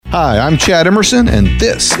Hi, I'm Chad Emerson, and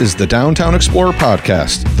this is the Downtown Explorer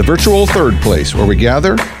Podcast, the virtual third place where we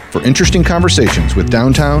gather for interesting conversations with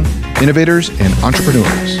downtown innovators and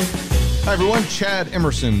entrepreneurs. Hi, everyone. Chad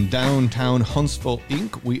Emerson, Downtown Huntsville,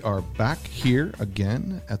 Inc. We are back here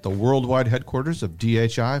again at the worldwide headquarters of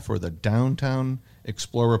DHI for the Downtown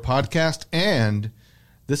Explorer Podcast. And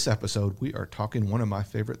this episode, we are talking one of my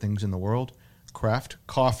favorite things in the world, craft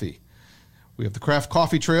coffee. We have the Craft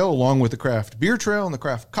Coffee Trail along with the Craft Beer Trail and the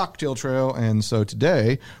Craft Cocktail Trail. And so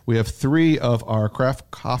today we have three of our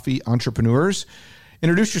craft coffee entrepreneurs.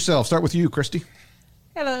 Introduce yourself. Start with you, Christy.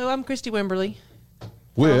 Hello, I'm Christy Wimberly.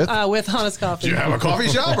 With Honest Coffee. Do you have a coffee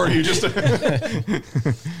shop or are you just...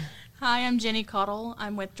 Hi, I'm Jenny Cottle.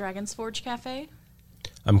 I'm with Dragon's Forge Cafe.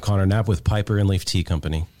 I'm Connor Knapp with Piper and Leaf Tea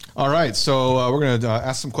Company. All right, so we're going to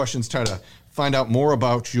ask some questions, try to find out more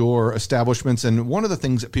about your establishments. And one of the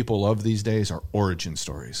things that people love these days are origin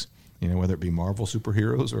stories, you know, whether it be Marvel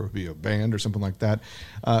superheroes or it be a band or something like that.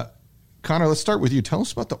 Connor, let's start with you. Tell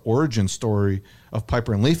us about the origin story of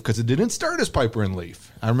Piper and Leaf, because it didn't start as Piper and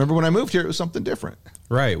Leaf. I remember when I moved here, it was something different.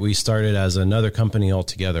 Right. We started as another company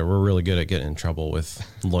altogether. We're really good at getting in trouble with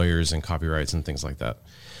lawyers and copyrights and things like that.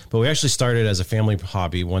 But we actually started as a family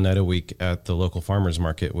hobby one night a week at the local farmers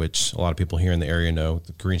market, which a lot of people here in the area know,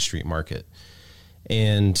 the Green Street Market.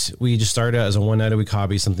 And we just started as a one night a week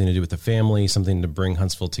hobby, something to do with the family, something to bring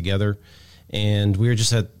Huntsville together. And we were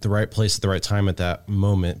just at the right place at the right time at that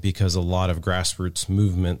moment because a lot of grassroots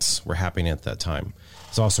movements were happening at that time.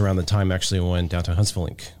 It's also around the time actually when Downtown Huntsville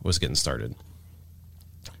Inc. was getting started.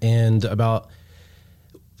 And about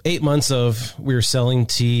 8 months of we were selling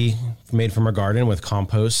tea made from our garden with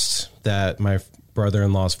compost that my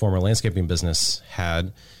brother-in-law's former landscaping business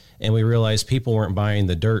had. And we realized people weren't buying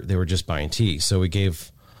the dirt, they were just buying tea. So we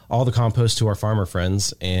gave all the compost to our farmer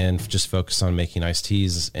friends and just focused on making iced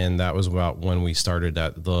teas. And that was about when we started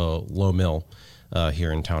at the Low Mill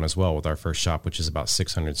here in town as well with our first shop, which is about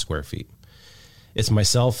 600 square feet. It's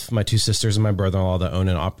myself, my two sisters, and my brother-in-law that own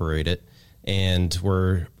and operate it. And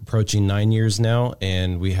we're approaching 9 years now,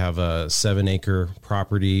 and we have a 7-acre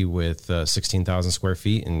property with 16,000 square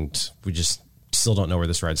feet, and we just still don't know where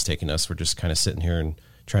this ride's taking us. We're just kind of sitting here and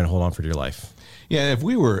trying to hold on for dear life. Yeah, if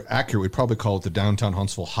we were accurate, we'd probably call it the Downtown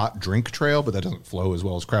Huntsville Hot Drink Trail, but that doesn't flow as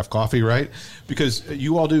well as craft coffee, right? Because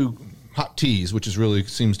you all do hot teas, which is really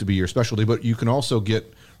seems to be your specialty, but you can also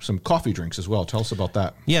get some coffee drinks as well. Tell us about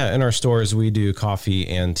that. Yeah, in our stores, we do coffee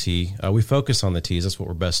and tea. We focus on the teas. That's what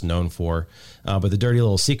we're best known for. But the dirty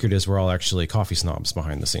little secret is we're all actually coffee snobs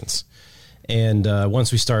behind the scenes. And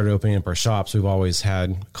once we started opening up our shops, we've always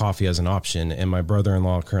had coffee as an option. And my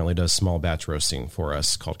brother-in-law currently does small batch roasting for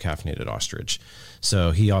us called Caffeinated Ostrich. So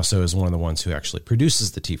he also is one of the ones who actually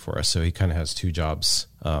produces the tea for us. So he kind of has two jobs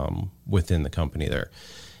within the company there.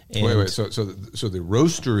 And wait. So the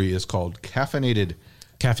roastery is called Caffeinated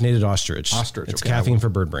Ostrich. It's okay. caffeine for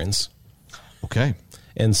bird brains. Okay.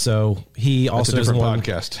 And so he also That's a different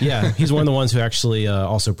is podcast. Yeah, he's one of the ones who actually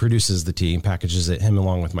also produces the tea and packages it. Him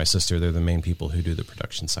along with my sister, they're the main people who do the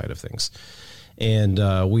production side of things. And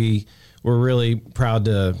we're really proud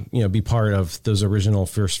to be part of those original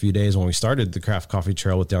first few days when we started the Craft Coffee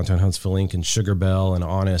Trail with Downtown Huntsville Inc. and Sugar Bell and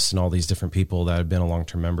Honest and all these different people that have been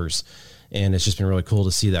long-term members. And it's just been really cool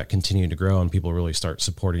to see that continue to grow and people really start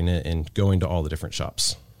supporting it and going to all the different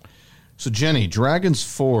shops. So Jenny, Dragon's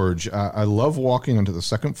Forge, I love walking onto the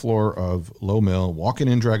second floor of Low Mill, walking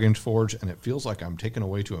in Dragon's Forge, and it feels like I'm taken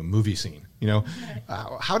away to a movie scene. You know,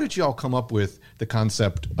 how did you all come up with the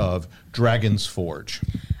concept of Dragon's Forge?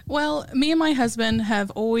 Well, me and my husband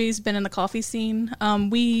have always been in the coffee scene.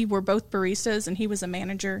 We were both baristas, and he was a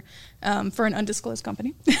manager for an undisclosed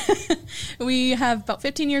company. We have about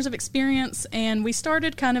 15 years of experience, and we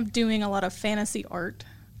started kind of doing a lot of fantasy art,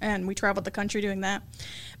 and we traveled the country doing that.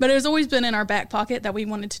 But it has always been in our back pocket that we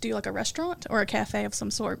wanted to do like a restaurant or a cafe of some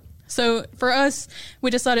sort. So for us, we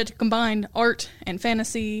decided to combine art and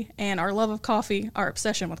fantasy and our love of coffee, our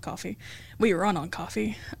obsession with coffee. We run on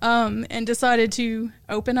coffee, and decided to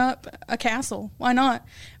open up a castle. Why not?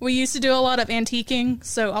 We used to do a lot of antiquing,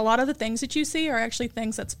 so a lot of the things that you see are actually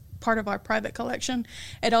things that's part of our private collection.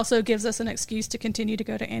 It also gives us an excuse to continue to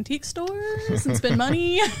go to antique stores and spend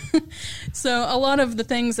money. So a lot of the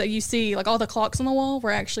things that you see, like all the clocks on the wall,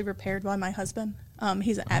 were actually repaired by my husband.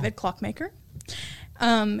 He's an avid clockmaker.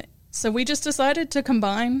 So we just decided to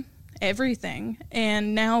combine everything,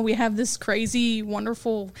 and now we have this crazy,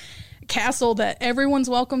 wonderful castle that everyone's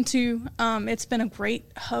welcome to. It's been a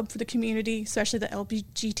great hub for the community, especially the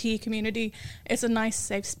LGBT community. It's a nice,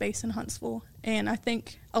 safe space in Huntsville, and I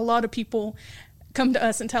think a lot of people come to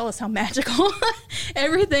us and tell us how magical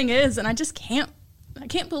everything is, and I just can't I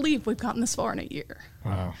can't believe we've gotten this far in a year.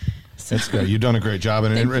 Wow. That's good. You've done a great job.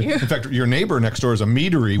 And Thank you. in fact, your neighbor next door is a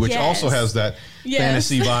meadery, which Yes. also has that Yes.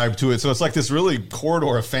 fantasy vibe to it. So it's like this really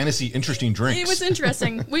corridor of fantasy, interesting drinks. It was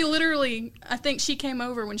interesting. We literally, I think she came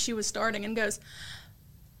over when she was starting and goes,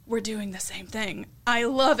 we're doing the same thing. I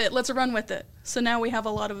love it. Let's run with it. So now we have a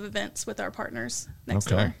lot of events with our partners next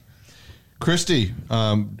door. Christy,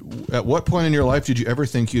 at what point in your life did you ever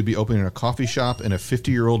think you'd be opening a coffee shop in a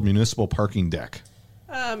 50-year-old municipal parking deck?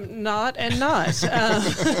 Not and not.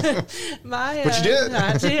 But you did.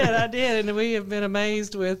 I did. And we have been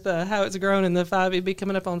amazed with how it's grown in it'll be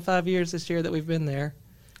coming up on 5 years this year that we've been there.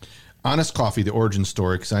 Honest Coffee, the origin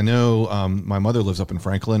story, because I know my mother lives up in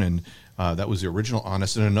Franklin, and that was the original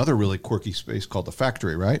Honest in another really quirky space called the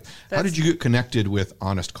Factory, right? How did you get connected with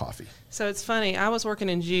Honest Coffee? So it's funny. I was working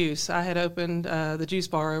in juice. I had opened the juice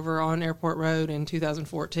bar over on Airport Road in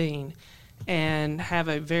 2014 and have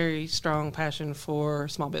a very strong passion for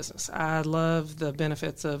small business. I love the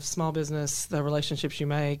benefits of small business, the relationships you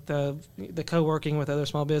make, the co-working with other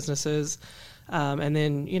small businesses, and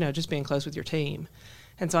then, just being close with your team.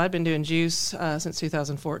 And so I'd been doing juice since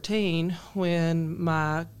 2014 when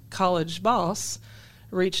my college boss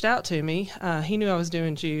reached out to me. He knew I was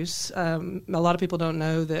doing juice. A lot of people don't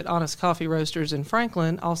know that Honest Coffee Roasters in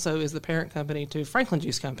Franklin also is the parent company to Franklin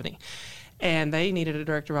Juice Company. And they needed a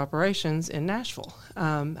director of operations in Nashville.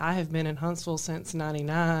 I have been in Huntsville since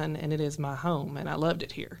 '99, and it is my home, and I loved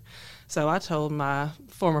it here. So I told my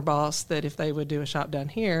former boss that if they would do a shop down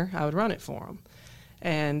here, I would run it for them.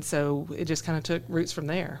 And so it just kind of took roots from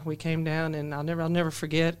there. We came down, and I'll never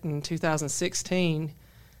forget in 2016,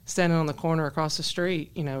 standing on the corner across the street,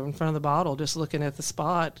 in front of the bottle, just looking at the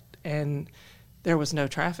spot, and there was no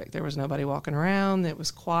traffic. There was nobody walking around. It was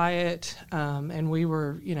quiet, and we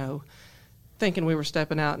were, thinking we were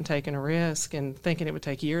stepping out and taking a risk and thinking it would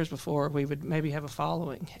take years before we would maybe have a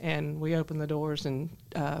following. And we opened the doors in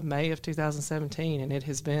May of 2017, and it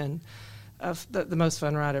has been the most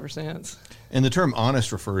fun ride ever since. And the term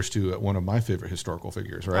honest refers to one of my favorite historical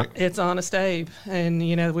figures, right? It's Honest Abe. And,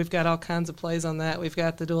 we've got all kinds of plays on that. We've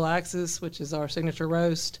got the dual axis, which is our signature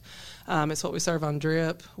roast. It's what we serve on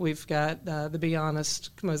drip. We've got the Be Honest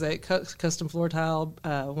mosaic custom floor tile,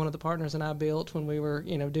 one of the partners and I built when we were,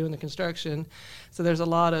 doing the construction. So there's a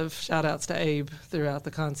lot of shout-outs to Abe throughout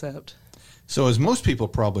the concept. So as most people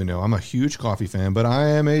probably know, I'm a huge coffee fan, but I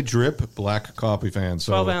am a drip black coffee fan.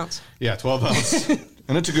 So 12 ounce. Yeah, 12 ounce.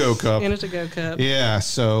 And a to-go cup. And a to-go cup. Yeah,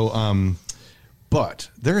 so, but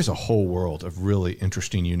there is a whole world of really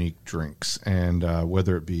interesting, unique drinks. And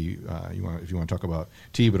whether it be, if you want to talk about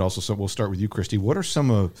tea, but also, we'll start with you, Christy. What are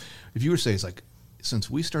some of, if you were to say, it's like, since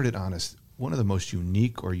we started Honest, one of the most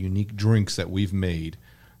unique drinks that we've made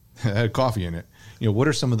had coffee in it. What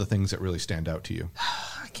are some of the things that really stand out to you?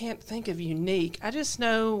 I can't think of unique. I just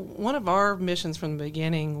know one of our missions from the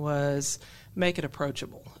beginning was make it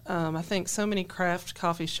approachable. I think so many craft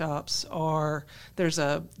coffee shops there's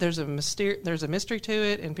a mystery to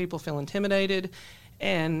it, and people feel intimidated.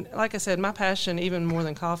 And like I said, my passion, even more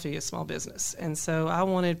than coffee, is small business. And so I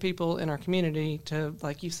wanted people in our community to,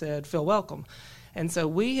 like you said, feel welcome. And so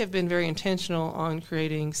we have been very intentional on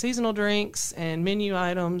creating seasonal drinks and menu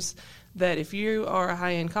items that if you are a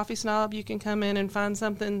high-end coffee snob, you can come in and find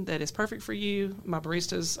something that is perfect for you. My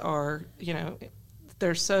baristas are,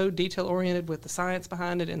 they're so detail-oriented with the science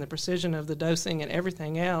behind it and the precision of the dosing and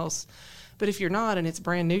everything else. But if you're not and it's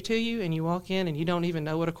brand new to you and you walk in and you don't even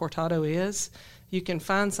know what a cortado is, you can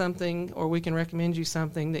find something, or we can recommend you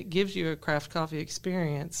something that gives you a craft coffee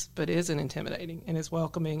experience but isn't intimidating and is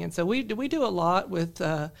welcoming. And so we do a lot with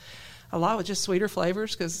just sweeter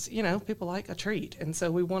flavors because, people like a treat. And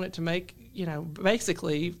so we want it to make,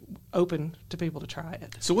 basically open to people to try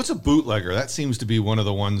it. So what's a bootlegger? That seems to be one of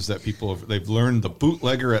the ones that they've learned, the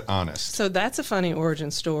bootlegger at Honest. So that's a funny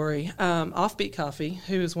origin story. Offbeat Coffee,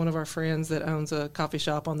 who is one of our friends that owns a coffee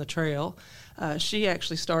shop on the trail, she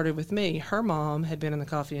actually started with me. Her mom had been in the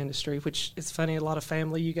coffee industry, which is funny. A lot of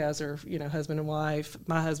family. You guys are, husband and wife.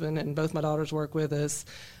 My husband and both my daughters work with us.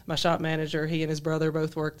 My shop manager, he and his brother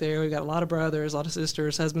both work there. We've got a lot of brothers, a lot of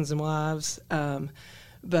sisters, husbands and wives.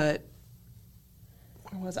 But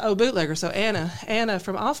bootlegger. So Anna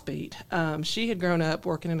from Offbeat, she had grown up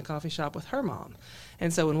working in a coffee shop with her mom.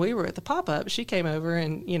 And so when we were at the pop-up, she came over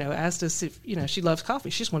and, asked us if, she loves coffee.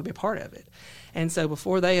 She just wanted to be a part of it. And so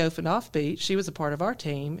before they opened Offbeat, she was a part of our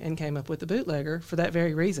team and came up with the bootlegger for that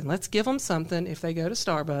very reason. Let's give them something. If they go to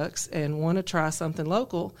Starbucks and want to try something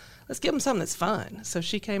local, let's give them something that's fun. So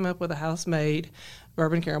she came up with a house-made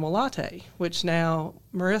bourbon caramel latte, which now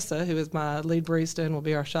Marissa, who is my lead barista and will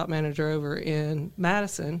be our shop manager over in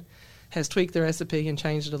Madison, has tweaked the recipe and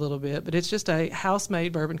changed it a little bit. But it's just a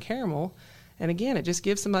house-made bourbon caramel. And again, it just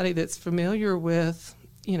gives somebody that's familiar with,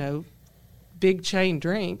 big chain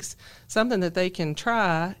drinks, something that they can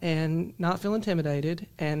try and not feel intimidated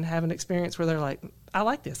and have an experience where they're like, I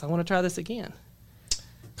like this. I want to try this again.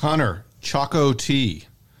 Connor, Choco Tea.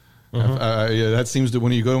 That seems to,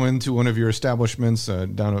 when you go into one of your establishments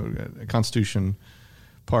down at Constitution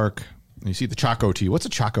Park, and you see the Choco Tea. What's a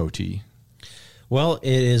Choco Tea? Well,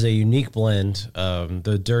 it is a unique blend.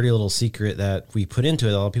 The dirty little secret that we put into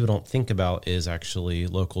it, a lot of people don't think about, is actually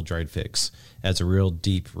local dried figs. Adds a real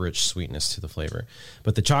deep, rich sweetness to the flavor.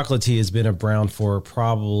 But the chocolate tea has been around for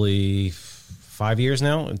probably 5 years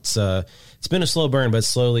now. It's been a slow burn, but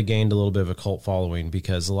slowly gained a little bit of a cult following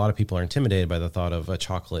because a lot of people are intimidated by the thought of a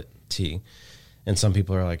chocolate tea. And some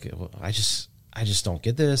people are like, well, I just don't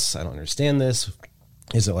get this. I don't understand this.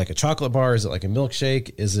 Is it like a chocolate bar? Is it like a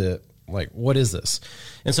milkshake? Is it like, what is this?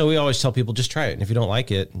 And so we always tell people, just try it. And if you don't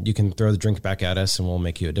like it, you can throw the drink back at us and we'll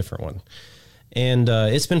make you a different one. And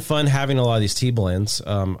it's been fun having a lot of these tea blends.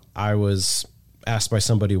 I was asked by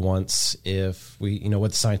somebody once if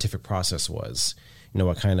what the scientific process was,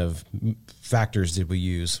 what kind of factors did we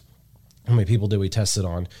use? How many people did we test it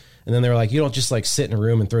on? And then they were like, you don't just like sit in a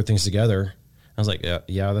room and throw things together. I was like,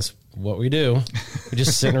 yeah, that's what we do. We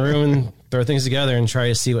just sit in a room and throw things together and try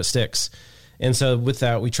to see what sticks. And so with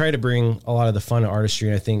that, we try to bring a lot of the fun and artistry.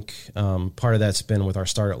 And I think part of that's been with our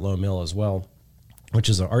start at Low Mill as well, which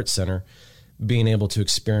is an art center, being able to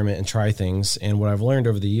experiment and try things. And what I've learned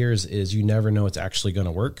over the years is you never know it's actually going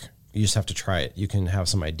to work. You just have to try it. You can have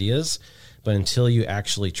some ideas, but until you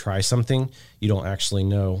actually try something, you don't actually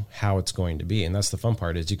know how it's going to be. And that's the fun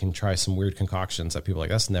part, is you can try some weird concoctions that people are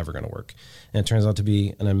like, that's never going to work. And it turns out to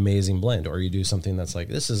be an amazing blend. Or you do something that's like,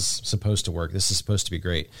 this is supposed to work. This is supposed to be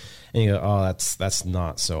great. And you go, oh, that's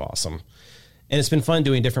not so awesome. And it's been fun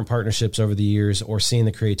doing different partnerships over the years, or seeing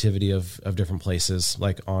the creativity of different places.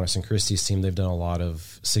 Like Honest and Christie's team, they've done a lot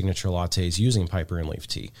of signature lattes using Piper and leaf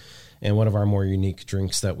tea. And one of our more unique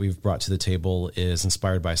drinks that we've brought to the table is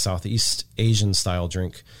inspired by a Southeast Asian style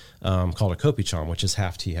drink called a kopichon, which is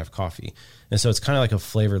half tea, half coffee. And so it's kind of like a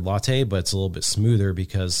flavored latte, but it's a little bit smoother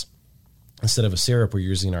because instead of a syrup, we're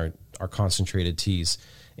using our concentrated teas,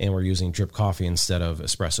 and we're using drip coffee instead of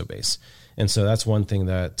espresso base. And so that's one thing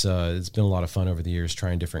that it's been a lot of fun over the years,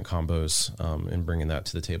 trying different combos and bringing that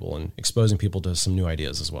to the table and exposing people to some new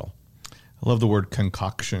ideas as well. I love the word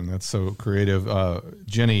concoction. That's so creative.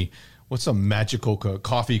 Jenny, what's a magical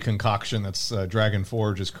coffee concoction that's Dragon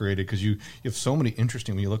Forge has created? Because you have so many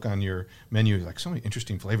interesting, when you look on your menu, like so many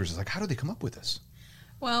interesting flavors. It's like, how do they come up with this?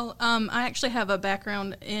 Well, I actually have a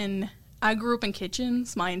background I grew up in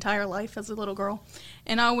kitchens my entire life as a little girl,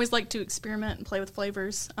 and I always like to experiment and play with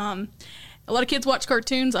flavors. A lot of kids watch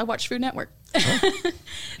cartoons. I watch Food Network. Oh.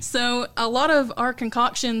 So a lot of our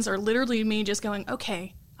concoctions are literally me just going,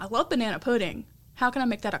 okay, I love banana pudding. How can I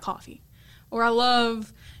make that a coffee? Or I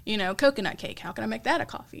love, coconut cake. How can I make that a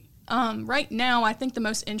coffee? Right now, I think the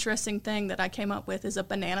most interesting thing that I came up with is a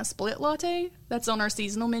banana split latte that's on our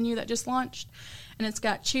seasonal menu that just launched. And it's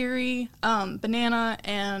got cherry, banana,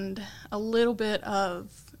 and a little bit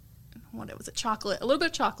of, chocolate. A little bit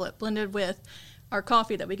of chocolate blended with our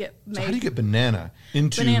coffee that we get made. So how do you get banana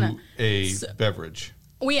into a beverage?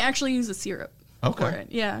 We actually use a syrup. Okay. For it,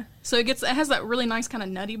 yeah. So it has that really nice kind of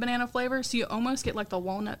nutty banana flavor. So you almost get like the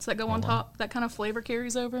walnuts that go on top. That kind of flavor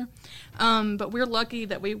carries over. But we're lucky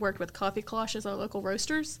that we worked with Coffee Cloche as our local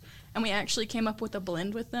roasters, and we actually came up with a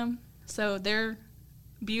blend with them. So they're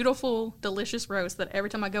beautiful, delicious roast that every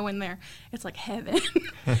time I go in there, it's like heaven.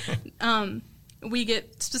 We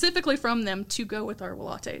get specifically from them to go with our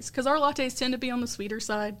lattes, because our lattes tend to be on the sweeter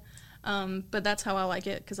side. But that's how I like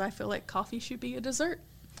it, because I feel like coffee should be a dessert.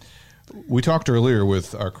 We talked earlier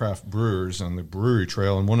with our craft brewers on the brewery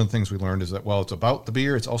trail, and one of the things we learned is that while it's about the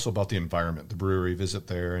beer, it's also about the environment, the brewery, visit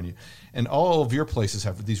there, and all of your places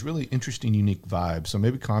have these really interesting, unique vibes. So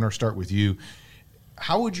maybe, Connor, start with you.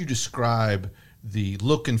 How would you describe the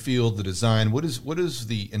look and feel, the design? What is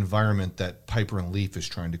the environment that Piper and Leaf is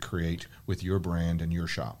trying to create with your brand and your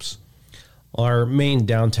shops? Our main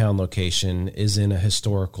downtown location is in a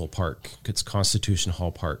historical park. It's Constitution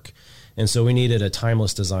Hall Park. And so we needed a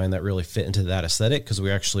timeless design that really fit into that aesthetic, because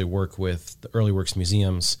we actually work with the Early Works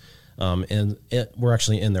museums, and we're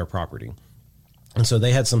actually in their property. And so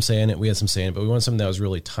they had some say in it, we had some say in it, but we wanted something that was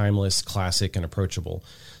really timeless, classic, and approachable.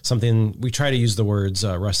 Something, we try to use the words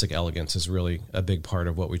rustic elegance is really a big part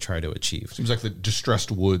of what we try to achieve. Seems like the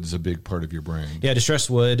distressed wood's a big part of your brand. Yeah, distressed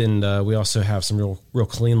wood, and we also have some real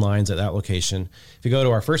clean lines at that location. If you go to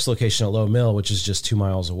our first location at Low Mill, which is just 2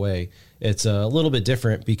 miles away, it's a little bit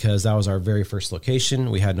different because that was our very first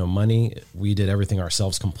location. We had no money. We did everything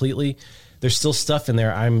ourselves completely. There's still stuff in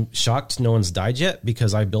there. I'm shocked no one's died yet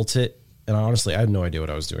because I built it. And honestly, I had no idea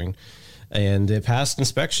what I was doing. And it passed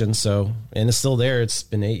inspection, and it's still there. It's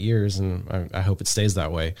been 8 years, and I hope it stays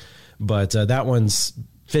that way. But that one's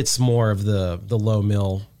fits more of the Low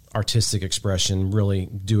Mill artistic expression, really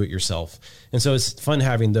do it yourself. And so it's fun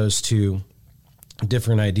having those two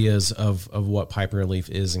different ideas of what pipe relief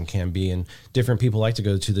is and can be. And different people like to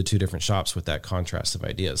go to the two different shops with that contrast of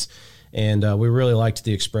ideas. And we really liked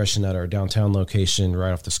the expression at our downtown location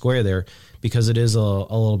right off the square there because it is a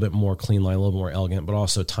little bit more clean line, a little more elegant, but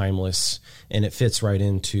also timeless. And it fits right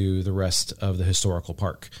into the rest of the historical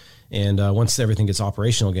park. And once everything gets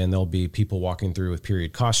operational again, there'll be people walking through with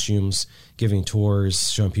period costumes, giving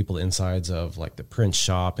tours, showing people the insides of like the print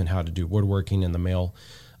shop and how to do woodworking in the mail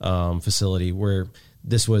facility, where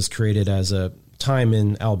this was created as a time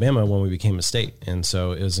in Alabama when we became a state. And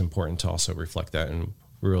so it was important to also reflect that, and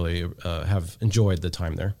really have enjoyed the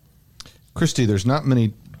time there. Christy, there's not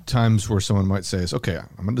many times where someone might say, okay,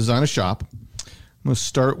 I'm going to design a shop. I'm going to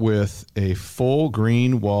start with a full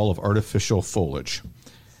green wall of artificial foliage.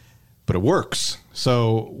 But it works.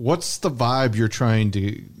 So what's the vibe you're trying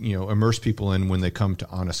to, immerse people in when they come to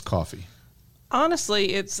Honest Coffee?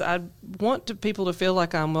 Honestly, I want people to feel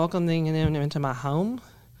like I'm welcoming them into my home.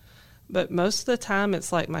 But most of the time,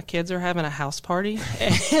 it's like my kids are having a house party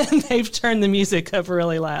and they've turned the music up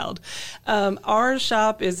really loud. Our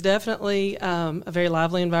shop is definitely a very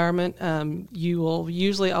lively environment. You will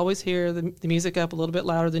usually always hear the music up a little bit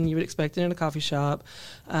louder than you would expect it in a coffee shop.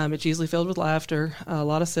 It's usually filled with laughter, a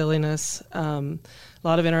lot of silliness, a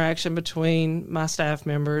lot of interaction between my staff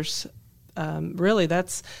members. Really,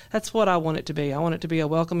 that's what I want it to be. I want it to be a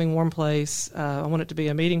welcoming, warm place. I want it to be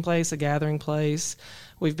a meeting place, a gathering place.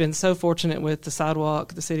 We've been so fortunate with the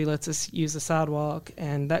sidewalk. The city lets us use the sidewalk,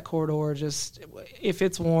 and that corridor just, if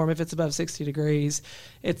it's warm, if it's above 60 degrees,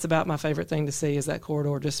 it's about my favorite thing to see is that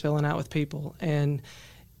corridor just filling out with people. And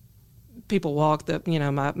people walk,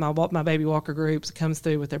 my baby walker groups comes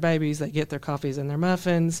through with their babies. They get their coffees and their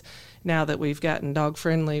muffins. Now that we've gotten dog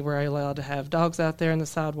friendly, we're allowed to have dogs out there in the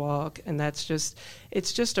sidewalk, and it's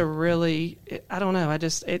just a really, I don't know,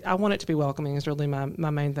 I want it to be welcoming is really my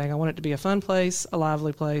main thing. I want it to be a fun place, a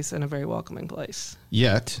lively place, and a very welcoming place.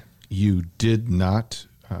 Yet, you did not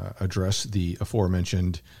address the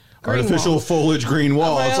aforementioned Green artificial wall. Foliage green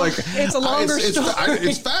wall. Well, it's a longer story.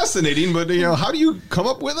 It's fascinating, but how do you come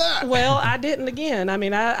up with that? Well, I didn't again. I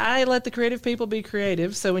mean, I let the creative people be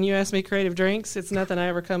creative. So when you ask me creative drinks, it's nothing I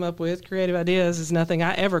ever come up with. Creative ideas is nothing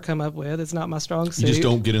I ever come up with. It's not my strong suit. You just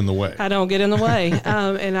don't get in the way. I don't get in the way.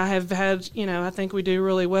 And I have had, I think we do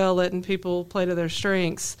really well letting people play to their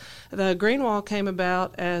strengths. The green wall came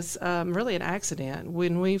about as really an accident.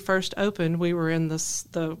 When we first opened, we were in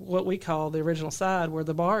the what we call the original side where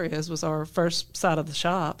the bar was our first side of the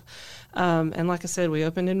shop. And like I said, we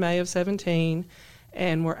opened in May of 17,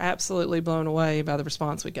 and we're absolutely blown away by the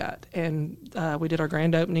response we got. And we did our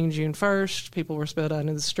grand opening June 1st. People were spilled out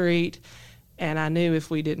into the street. And I knew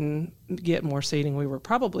if we didn't get more seating, we were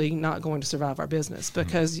probably not going to survive our business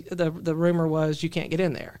because the rumor was you can't get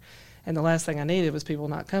in there. And the last thing I needed was people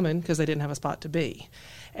not coming because they didn't have a spot to be.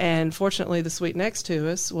 And fortunately, the suite next to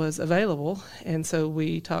us was available, and so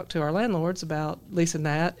we talked to our landlords about leasing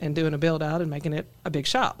that and doing a build-out and making it a big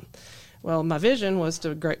shop. Well, my vision was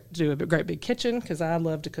to do a great big kitchen because I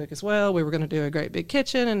love to cook as well. We were going to do a great big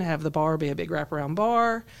kitchen and have the bar be a big wraparound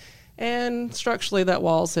bar. And structurally, that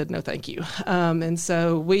wall said no thank you. And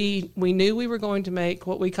so we knew we were going to make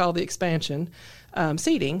what we call the expansion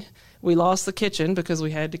seating. We lost the kitchen because we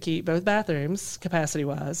had to keep both bathrooms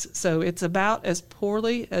capacity-wise. So it's about as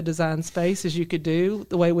poorly a designed space as you could do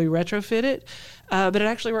the way we retrofit it. But it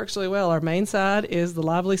actually works really well. Our main side is the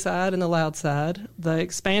lively side and the loud side. The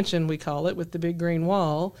expansion, we call it, with the big green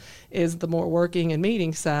wall, is the more working and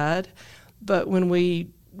meeting side. But when we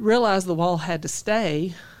realized the wall had to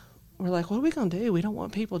stay, we're like, what are we going to do? We don't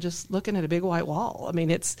want people just looking at a big white wall. I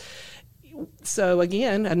mean, so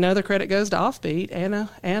again, another credit goes to Offbeat.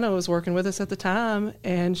 Anna was working with us at the time,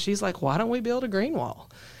 and she's like, why don't we build a green wall?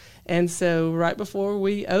 And so right before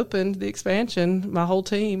we opened the expansion, my whole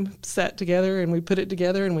team sat together and we put it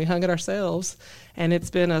together and we hung it ourselves. And it's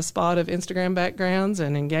been a spot of Instagram backgrounds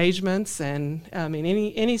and engagements. And I mean,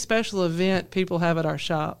 any special event people have at our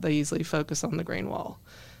shop, they usually focus on the green wall.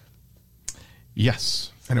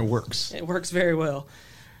 Yes, and it works. It works very well.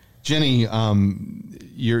 Jenny,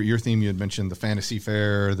 your theme, you had mentioned the fantasy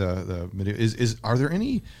fair, the are there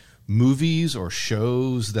any movies or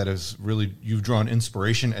shows that has really you've drawn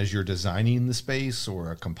inspiration as you're designing the space,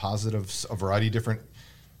 or a composite of a variety of different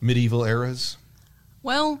medieval eras?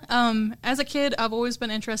 Well, as a kid, I've always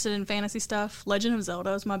been interested in fantasy stuff. Legend of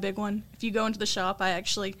Zelda is my big one. If you go into the shop, I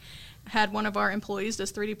actually had one of our employees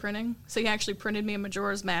does 3D printing. So he actually printed me a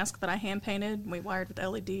Majora's Mask that I hand painted. We wired with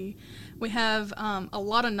LED. We have a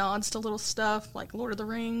lot of nods to little stuff like Lord of the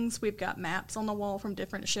Rings. We've got maps on the wall from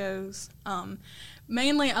different shows.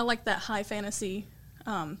 Mainly, I like that high fantasy,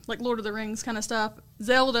 like Lord of the Rings kind of stuff.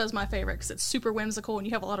 Zelda is my favorite because it's super whimsical and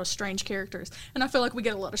you have a lot of strange characters. And I feel like we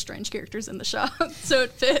get a lot of strange characters in the shop, so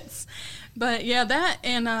it fits. But yeah, that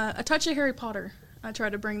and a touch of Harry Potter. I try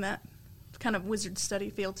to bring that kind of wizard study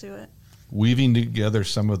feel to it. Weaving together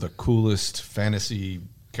some of the coolest fantasy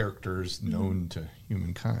characters known to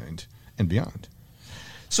humankind and beyond.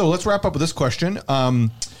 So let's wrap up with this question.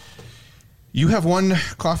 You have one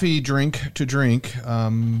coffee drink to drink,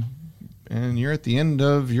 and you're at the end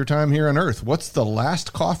of your time here on Earth. What's the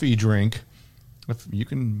last coffee drink, if you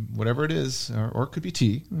can, whatever it is, or it could be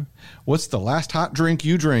tea. What's the last hot drink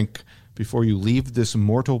you drink before you leave this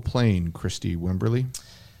mortal plane, Christy Wimberly?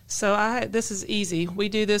 So this is easy. We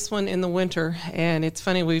do this one in the winter, and it's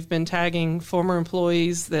funny, we've been tagging former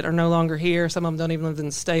employees that are no longer here. Some of them don't even live in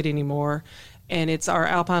the state anymore, and it's our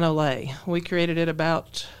Alpine Olay. We created it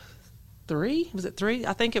about three?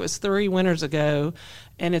 I think it was 3 winters ago,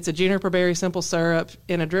 and it's a juniper berry simple syrup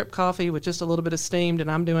in a drip coffee with just a little bit of steamed,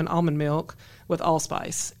 and I'm doing almond milk with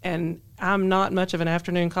allspice. And I'm not much of an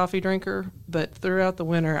afternoon coffee drinker, but throughout the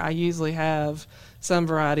winter, I usually have some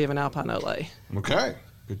variety of an Alpine Olay. Okay.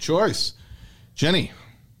 Good choice. Jenny.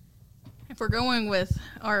 If we're going with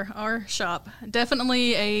our shop,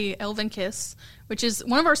 definitely a Elven Kiss, which is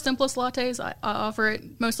one of our simplest lattes. I offer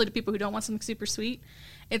it mostly to people who don't want something super sweet.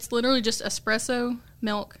 It's literally just espresso,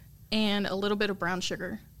 milk, and a little bit of brown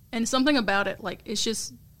sugar. And something about it, like, it's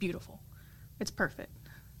just beautiful. It's perfect.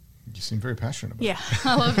 You seem very passionate about it. Yeah,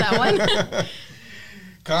 I love that one.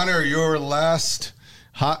 Connor, your last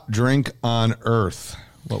hot drink on Earth,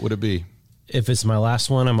 what would it be? If it's my last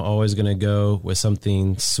one, I'm always going to go with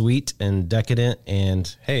something sweet and decadent.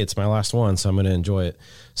 And hey, it's my last one, so I'm going to enjoy it.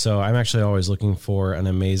 So I'm actually always looking for an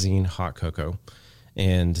amazing hot cocoa.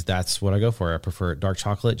 And that's what I go for. I prefer dark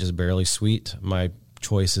chocolate, just barely sweet. My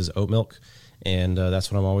choice is oat milk. And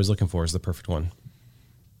that's what I'm always looking for, is the perfect one.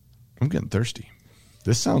 I'm getting thirsty.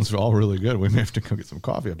 This sounds all really good. We may have to go get some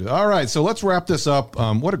coffee after that. All right, so let's wrap this up.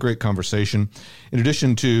 What a great conversation. In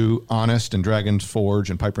addition to Honest and Dragon's Forge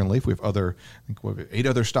and Piper and Leaf, we have 8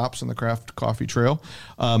 other stops on the Craft Coffee Trail.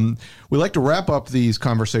 We like to wrap up these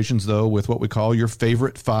conversations, though, with what we call your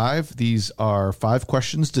favorite 5. These are 5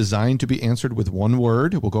 questions designed to be answered with one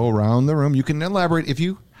word. We'll go around the room. You can elaborate if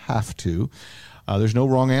you have to. There's no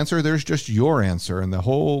wrong answer. There's just your answer. And the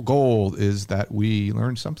whole goal is that we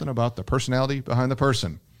learn something about the personality behind the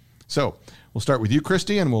person. So we'll start with you,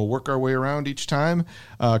 Christy, and we'll work our way around each time.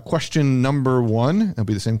 Question number 1. It'll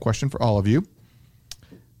be the same question for all of you.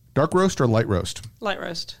 Dark roast or light roast? Light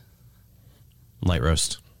roast. Light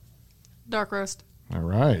roast. Dark roast. All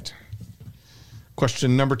right.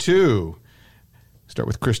 Question number 2. Start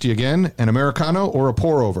with Christy again. An Americano or a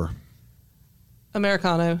pour over?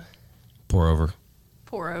 Americano. Pour over.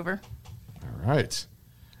 Pour over. All right.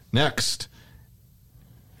 Next.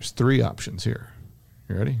 There's 3 options here.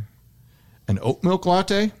 You ready? An oat milk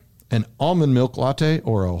latte, an almond milk latte,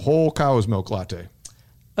 or a whole cow's milk latte?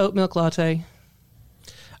 Oat milk latte.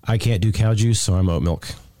 I can't do cow juice, so I'm oat milk.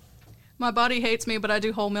 My body hates me, but I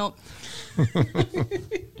do whole milk.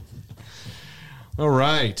 All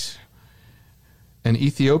right. An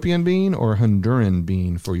Ethiopian bean or Honduran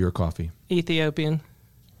bean for your coffee? Ethiopian.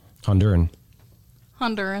 Honduran.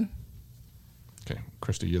 Honduran. Okay.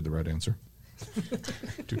 Christy, you had the right answer.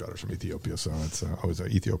 2 daughters from Ethiopia, so it's always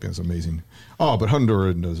Ethiopian is amazing. Oh, but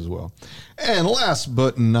Honduran does as well. And last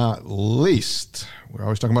but not least, we're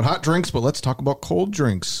always talking about hot drinks, but let's talk about cold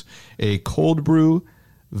drinks. A cold brew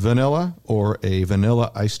vanilla or a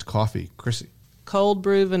vanilla iced coffee? Chrissy. Cold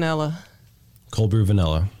brew vanilla. Cold brew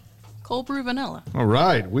vanilla. Cold brew vanilla. All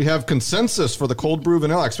right. We have consensus for the cold brew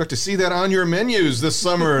vanilla. I expect to see that on your menus this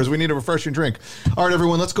summer as we need a refreshing drink. All right,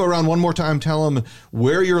 everyone, let's go around one more time. Tell them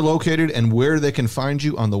where you're located and where they can find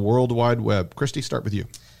you on the World Wide Web. Christy, start with you.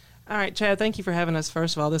 All right, Chad, thank you for having us.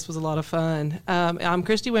 First of all, this was a lot of fun. I'm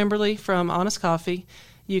Christy Wimberly from Honest Coffee.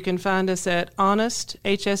 You can find us at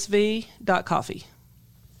honesthsv.coffee.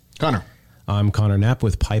 Connor. I'm Connor Knapp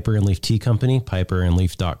with Piper and Leaf Tea Company,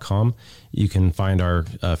 piperandleaf.com. You can find our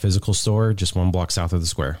physical store just one block south of the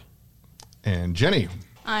square. And Jenny.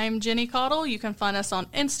 I'm Jenny Caudill. You can find us on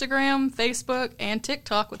Instagram, Facebook, and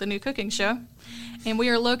TikTok with a new cooking show. And we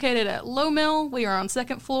are located at Low Mill. We are on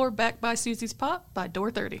second floor, back by Susie's Pot by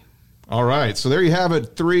door 30. All right. So there you have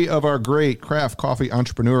it. 3 of our great craft coffee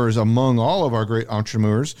entrepreneurs among all of our great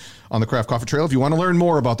entrepreneurs on the Craft Coffee Trail. If you want to learn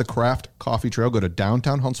more about the Craft Coffee Trail, go to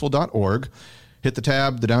downtownhuntsville.org. Hit the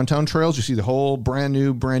tab, the Downtown Trails. You see the whole brand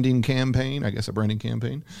new branding campaign, I guess a branding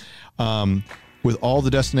campaign, with all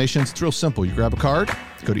the destinations. It's real simple. You grab a card,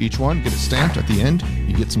 go to each one, get it stamped. At the end,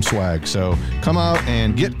 you get some swag. So come out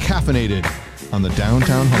and get caffeinated on the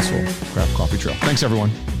Downtown Huntsville Craft Coffee Trail. Thanks, everyone.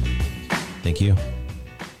 Thank you.